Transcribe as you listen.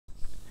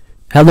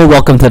Hello,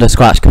 welcome to the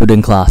Scratch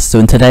Coding class. So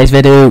in today's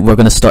video we're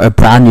going to start a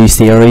brand new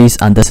series,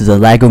 and this is a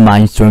LEGO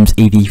Mindstorms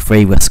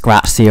Ev3 with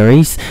Scratch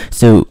series.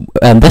 So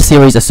this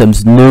series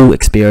assumes no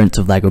experience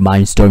of LEGO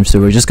Mindstorms, so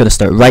we're just going to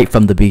start right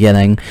from the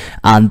beginning,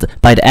 and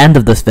by the end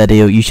of this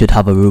video you should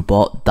have a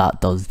robot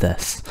that does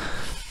this.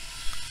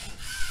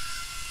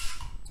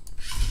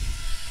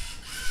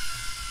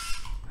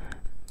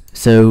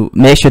 So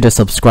make sure to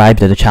subscribe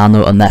to the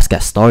channel and let's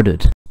get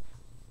started.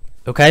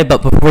 Okay,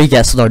 but before we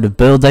get started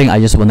building, I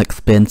just want to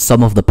explain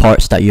some of the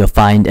parts that you'll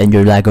find in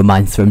your LEGO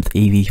Mindstorms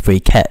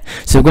Ev3 kit.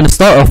 So we're going to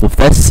start off with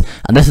this,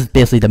 and this is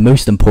basically the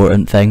most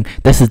important thing.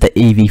 This is the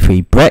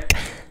Ev3 brick,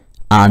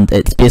 and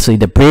it's basically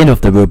the brain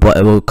of the robot.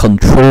 It will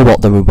control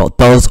what the robot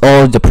does.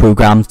 All the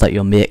programs that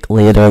you'll make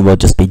later will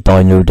just be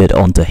downloaded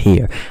onto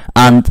here.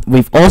 And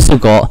we've also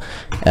got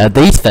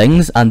these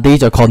things, and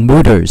these are called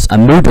motors,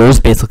 and motors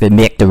basically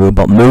make the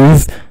robot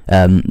move.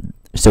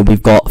 So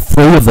we've got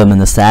 3 of them in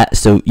the set.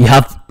 So you'll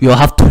have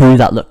 2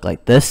 that look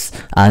like this,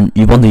 and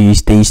you want to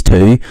use these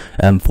 2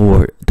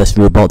 for this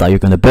robot that you're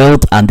going to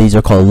build, and these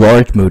are called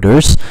large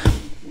motors.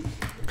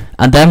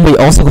 And then we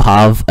also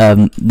have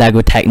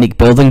LEGO Technic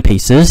building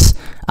pieces,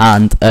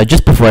 and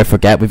just before I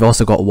forget, we've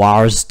also got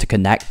wires to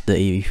connect the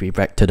Ev3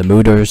 brick to the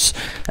motors.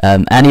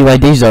 Anyway,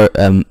 these are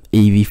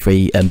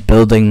Ev3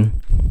 building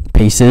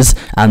pieces,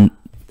 and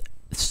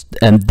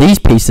these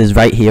pieces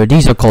right here,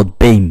 these are called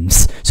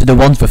beams. So the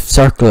ones with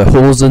circular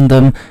holes in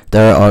them,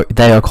 they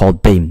are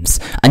called beams,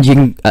 and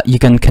you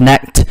can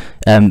connect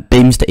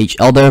beams to each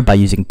other by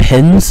using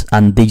pins,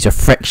 and these are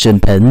friction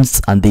pins,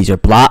 and these are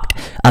black,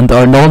 and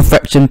there are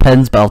non-friction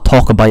pins, but I'll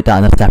talk about that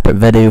in a separate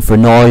video. For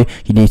now,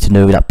 you need to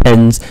know that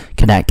pins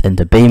connect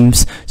into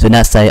beams. So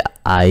let's say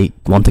I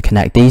want to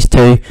connect these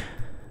 2.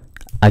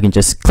 I can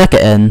just click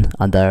it in,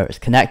 and there it's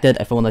connected.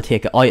 If I want to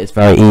take it out, it's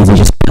very easy,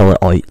 just pull it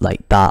out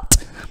like that.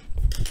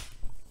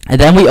 And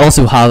then we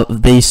also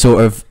have these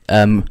sort of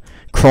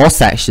cross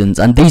sections,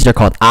 and these are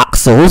called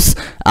axles,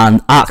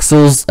 and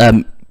axles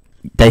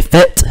they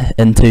fit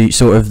into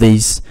sort of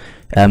these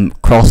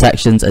cross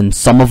sections, and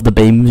some of the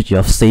beams,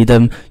 you'll see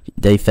them,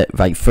 they fit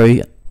right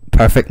through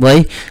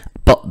perfectly,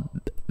 but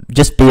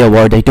just be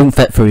aware they don't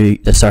fit through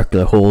the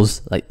circular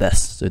holes like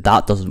this, so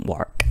that doesn't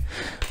work.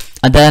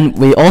 And then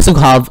we also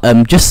have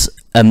just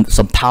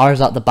some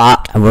towers at the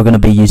back, and we're going to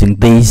be using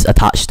these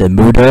attached to the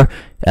motor,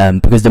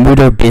 because the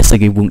motor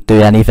basically won't do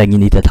anything. You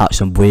need to attach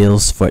some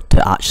wheels for it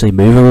to actually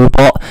move a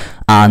robot,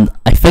 and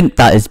I think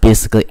that is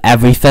basically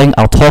everything.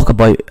 I'll talk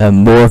about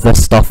more of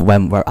this stuff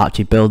when we're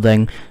actually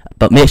building,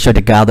 but make sure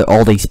to gather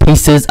all these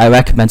pieces. I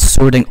recommend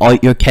sorting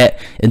out your kit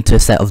into a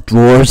set of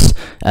drawers,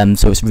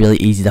 so it's really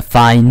easy to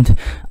find,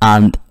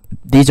 and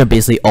these are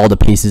basically all the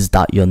pieces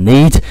that you'll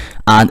need.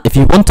 And if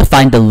you want to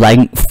find the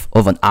length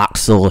of an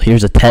axle,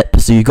 here's a tip.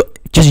 So you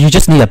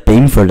just need a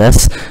beam for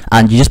this,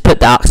 and you just put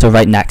the axle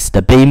right next to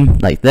the beam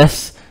like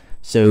this.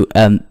 So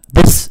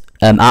this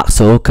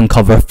axle can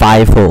cover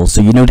 5 holes,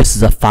 so you know this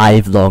is a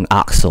 5 long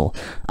axle,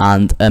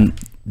 and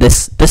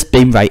this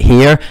beam right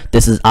here,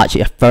 this is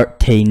actually a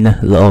 13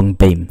 long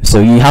beam. So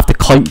you have to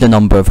count the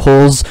number of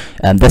holes,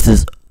 and this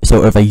is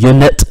sort of a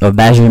unit of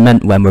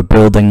measurement when we're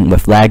building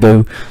with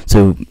LEGO.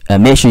 So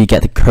make sure you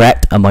get the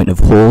correct amount of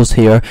holes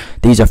here.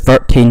 These are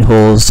 13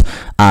 holes,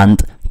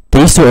 and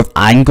these sort of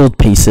angled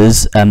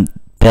pieces,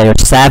 they are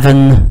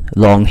 7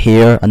 long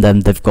here, and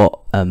then they've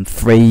got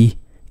 3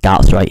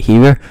 gaps right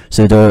here.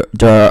 So there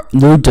are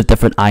loads of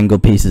different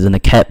angled pieces in the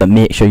kit, but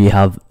make sure you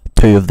have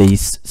 2 of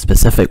these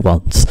specific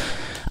ones.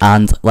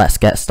 And let's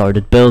get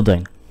started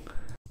building.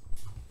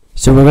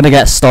 So we're going to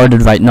get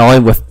started right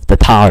now with the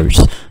towers.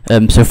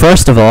 So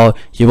first of all,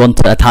 you want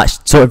to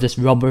attach sort of this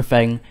rubber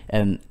thing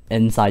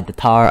inside the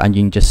tower, and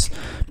you can just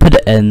put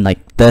it in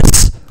like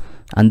this,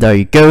 and there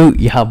you go.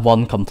 You have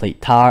 1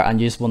 complete tower, and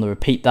you just want to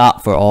repeat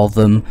that for all of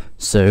them.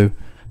 So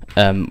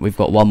we've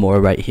got 1 more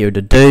right here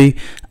to do,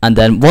 and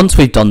then once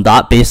we've done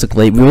that,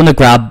 basically we want to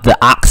grab the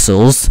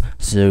axles,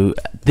 so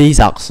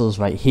these axles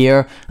right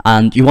here,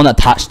 and you want to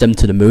attach them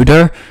to the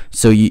motor.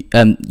 So you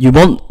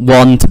want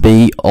one to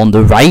be on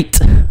the right.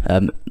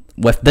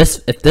 With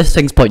this, if this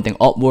thing's pointing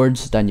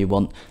upwards, then you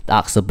want the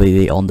axle to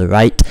be on the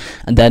right,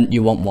 and then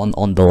you want one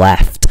on the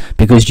left,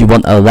 because you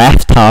want a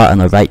left tower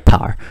and a right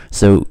tower.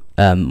 So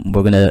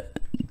we're gonna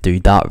do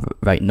that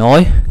right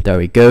now. There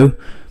we go.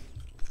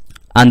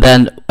 And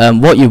then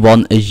what you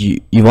want is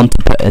you want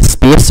to put a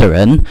spacer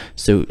in.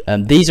 So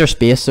these are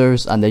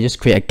spacers, and they just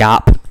create a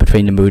gap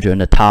between the motor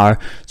and the tower.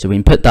 So we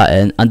can put that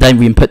in, and then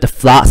we can put the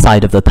flat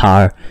side of the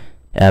tower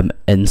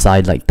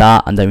inside like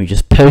that, and then we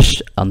just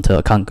push until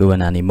it can't go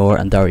in anymore,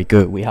 and there we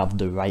go, we have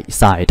the right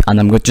side. And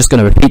I'm just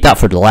going to repeat that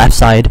for the left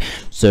side.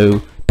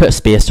 So put a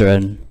spacer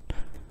in,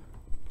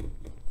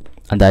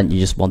 and then you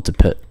just want to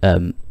put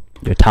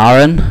your tower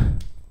in,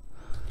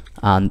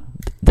 and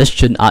this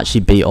shouldn't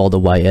actually be all the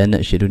way in,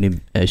 it should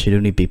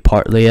only be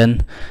partly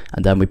in,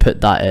 and then we put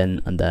that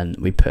in, and then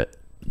we put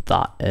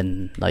that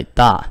in like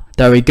that.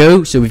 There we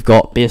go. So we've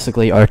got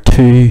basically our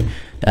 2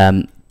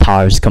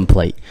 towers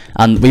complete,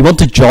 and we want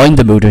to join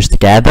the motors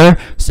together.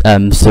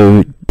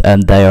 So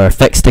they are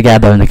fixed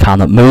together and they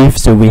cannot move.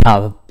 So we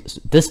have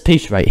this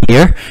piece right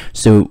here.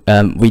 So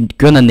we're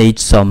gonna need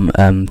some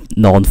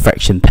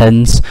non-friction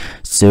pins.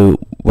 So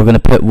we're gonna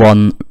put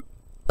one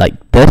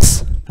like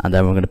this, and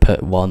then we're gonna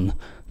put one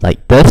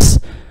like this,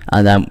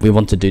 and then we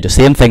want to do the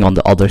same thing on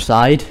the other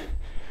side.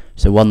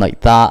 So one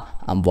like that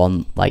and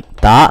one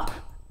like that,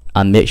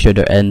 and make sure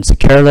they're in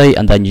securely,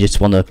 and then you just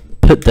want to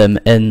put them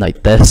in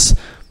like this,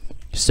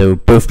 so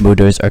both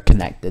motors are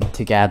connected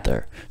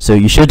together. So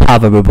you should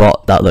have a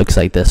robot that looks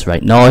like this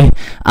right now,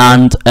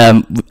 and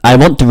I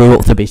want the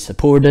robot to be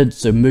supported,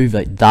 so move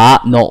like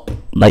that, not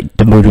like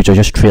the motors are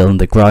just trailing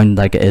the ground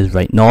like it is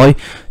right now.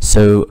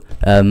 So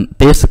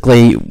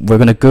basically we're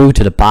going to go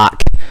to the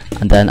back,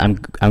 and then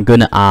I'm going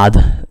to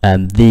add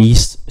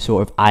these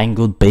sort of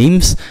angled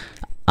beams,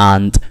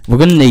 and we're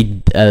going to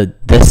need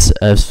this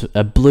as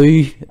a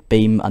blue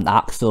beam and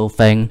axle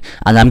thing,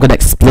 and I'm going to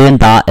explain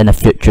that in a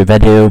future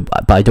video,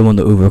 but I don't want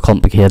to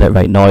overcomplicate it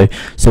right now.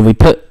 So we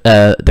put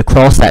the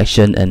cross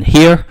section in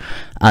here,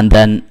 and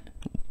then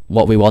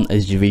what we want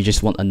is we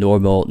just want a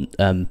normal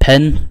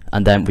pin,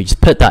 and then we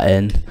just put that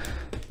in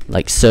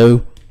like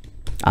so,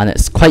 and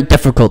it's quite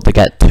difficult to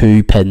get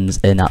two pins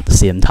in at the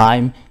same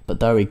time, but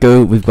there we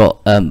go, we've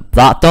got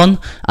that done,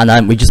 and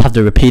then we just have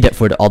to repeat it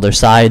for the other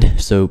side.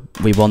 So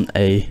we want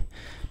a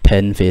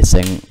pin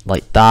facing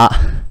like that,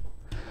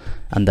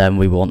 and then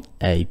we want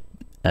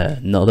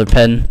another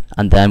pin,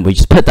 and then we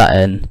just put that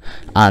in,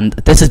 and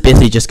this is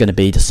basically just going to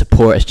be the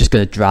support. It's just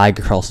going to drag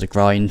across the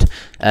ground.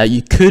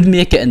 You could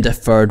make it into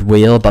third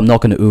wheel, but I'm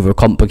not going to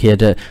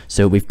overcomplicate it.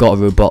 So we've got a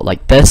robot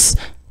like this,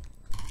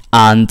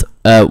 and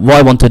what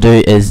I want to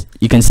do is,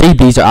 you can see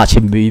these are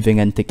actually moving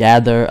in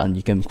together, and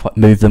you can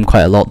move them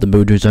quite a lot. The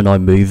motors are now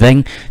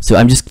moving, so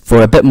I'm just,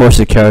 for a bit more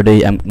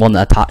security, I want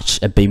to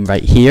attach a beam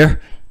right here,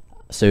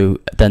 so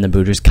then the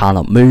motors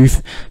cannot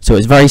move. So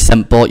it's very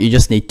simple. You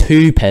just need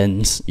two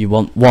pins. You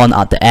want one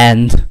at the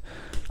end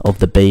of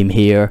the beam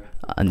here,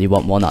 and you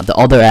want one at the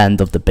other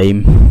end of the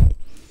beam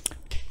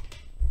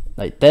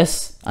like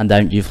this, and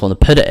then you just want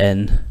to put it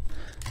in.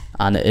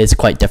 And it is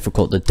quite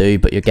difficult to do,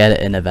 but you'll get it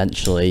in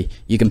eventually.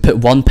 You can put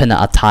one pin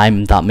at a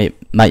time, that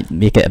might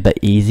make it a bit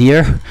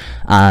easier.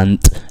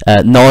 And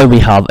now we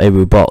have a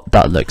robot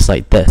that looks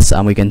like this,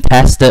 and we can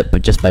test it,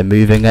 but just by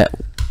moving it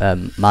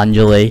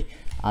manually,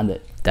 and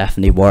it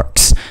definitely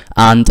works.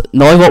 And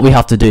now what we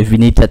have to do is we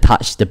need to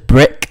attach the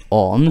brick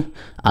on,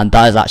 and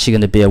that is actually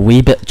going to be a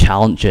wee bit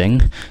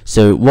challenging.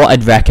 So what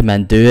I'd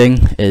recommend doing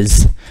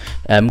is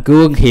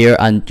going here,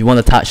 and you want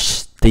to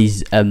attach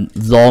these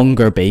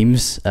longer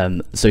beams,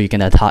 so you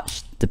can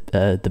attach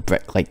the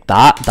brick like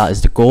that. That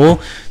is the goal.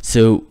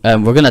 So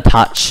we're going to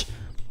attach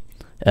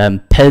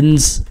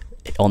pins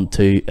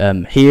onto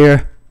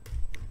here,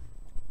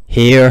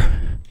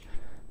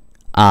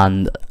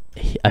 and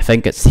I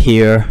think it's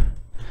here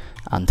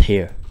and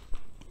here,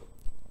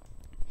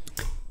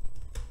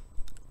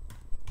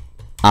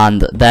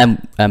 and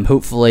then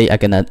hopefully I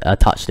can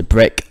attach the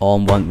brick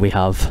on when we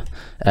have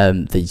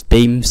these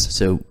beams.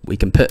 So we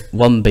can put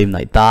one beam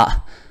like that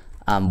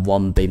and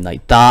one beam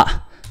like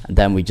that, and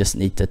then we just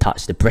need to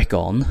attach the brick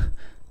on,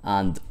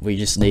 and we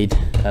just need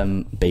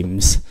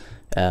beams,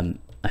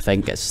 I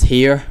think it's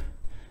here,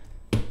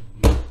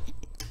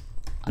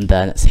 and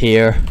then it's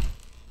here,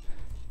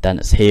 then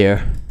it's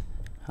here,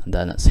 and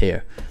then it's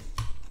here.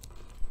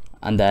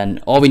 And then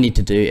all we need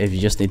to do is you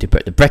just need to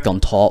put the brick on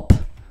top.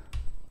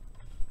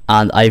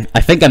 And I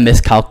think I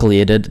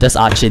miscalculated. This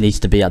actually needs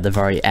to be at the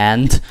very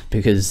end,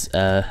 because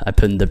I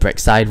put the brick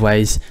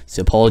sideways,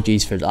 so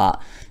apologies for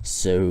that.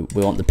 So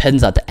we want the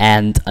pins at the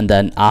end, and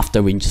then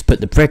after we can just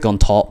put the brick on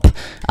top,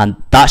 and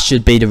that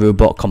should be the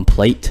robot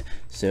complete.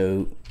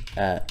 So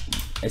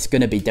it's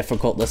going to be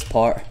difficult, this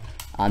part,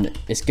 and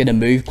it's going to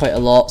move quite a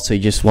lot, so you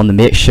just want to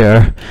make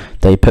sure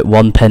that you put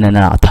one pin in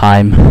at a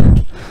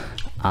time,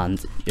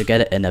 and you'll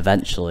get it in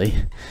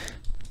eventually.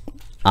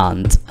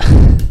 And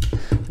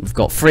we've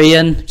got 3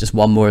 in, just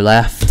one more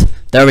left.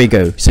 There we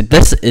go. So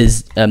this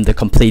is the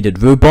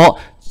completed robot.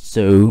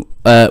 So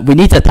we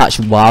need to attach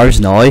wires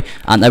now,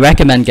 and I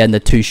recommend getting the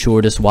 2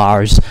 shortest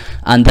wires.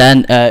 And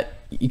then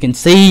you can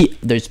see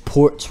there's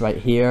ports right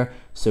here.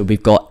 So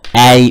we've got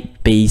A,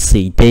 B,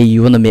 C, D.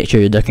 You want to make sure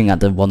you're looking at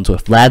the ones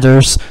with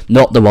letters,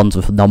 not the ones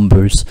with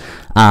numbers.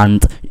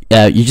 And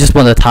you just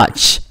want to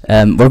attach,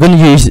 we're going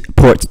to use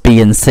ports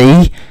B and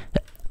C.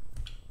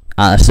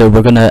 So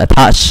we're going to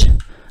attach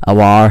a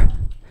wire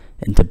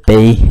into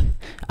B,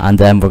 and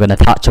then we're going to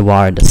attach a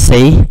wire into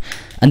C,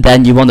 and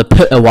then you want to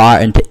put a wire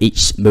into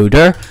each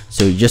motor.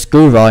 So you just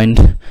go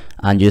around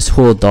and you just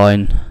hold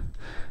down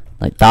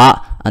like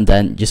that, and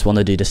then you just want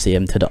to do the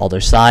same to the other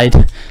side.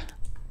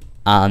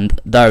 And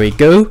there we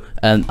go,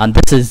 and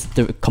this is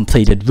the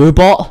completed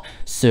robot.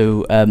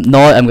 So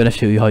now I'm going to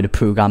show you how to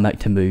program it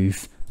to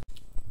move.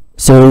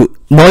 So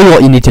now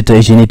what you need to do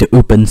is you need to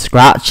open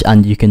Scratch,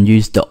 and you can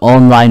use the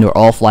online or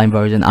offline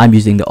version. I'm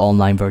using the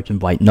online version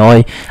right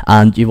now,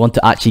 and you want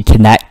to actually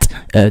connect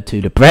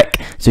to the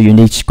brick. So you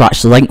need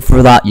Scratch Link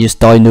for that. You just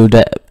download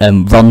it,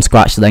 run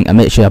Scratch Link, and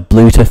make sure you have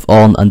Bluetooth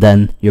on, and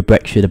then your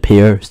brick should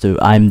appear. So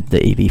I'm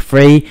the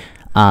Ev3,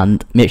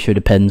 and make sure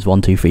the pins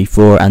 1, 2, 3,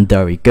 4, and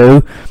there we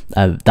go.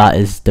 That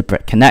is the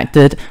brick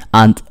connected,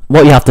 and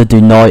what you have to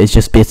do now is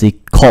just basically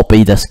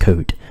copy this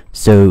code.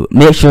 So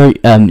make sure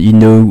you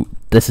know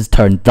this is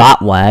turned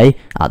that way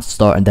at the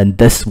start and then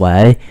this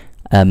way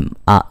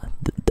at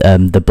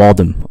the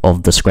bottom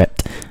of the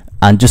script,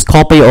 and just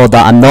copy all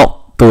that. I'm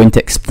not going to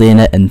explain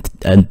it in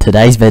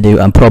today's video,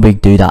 and probably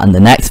do that in the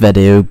next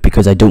video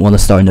because I don't want to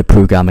start into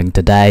programming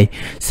today.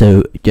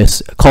 So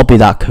just copy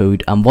that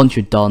code, and once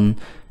you're done,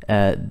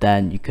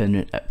 then you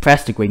can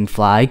press the green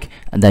flag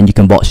and then you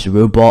can watch the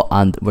robot,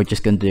 and we're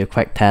just going to do a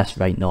quick test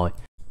right now.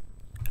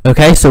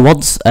 Okay, so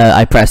once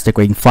I press the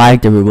green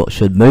flag, the robot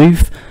should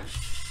move.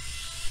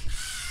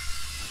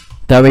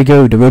 There we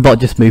go, the robot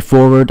just moved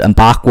forward and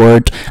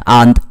backward,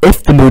 and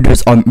if the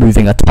motors aren't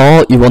moving at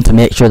all, you want to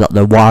make sure that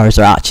the wires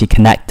are actually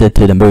connected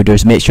to the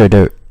motors. Make sure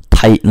they're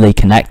tightly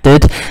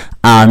connected,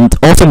 and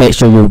also make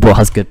sure your robot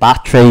has good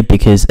battery,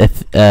 because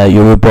if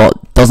your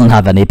robot doesn't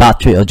have any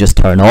battery, it'll just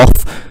turn off,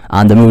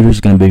 and the motor is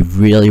going to be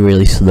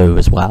really slow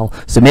as well.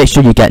 So make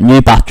sure you get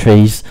new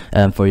batteries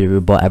for your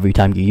robot every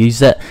time you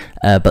use it.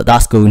 But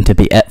that's going to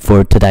be it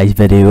for today's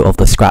video of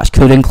the Scratch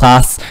coding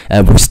class.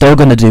 We're still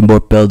going to do more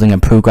building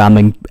and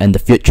programming in the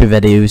future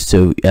videos,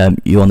 so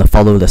you want to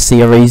follow the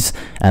series.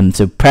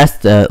 So press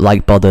the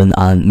like button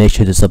and make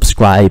sure to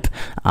subscribe,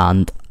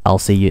 and I'll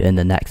see you in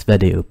the next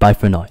video. Bye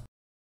for now.